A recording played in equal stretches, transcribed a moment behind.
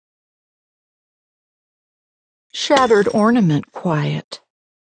Shattered ornament quiet.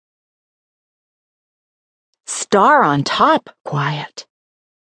 Star on top quiet.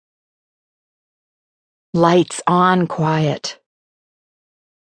 Lights on quiet.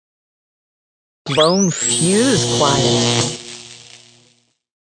 Blown fuse quiet.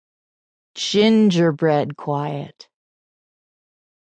 Gingerbread quiet.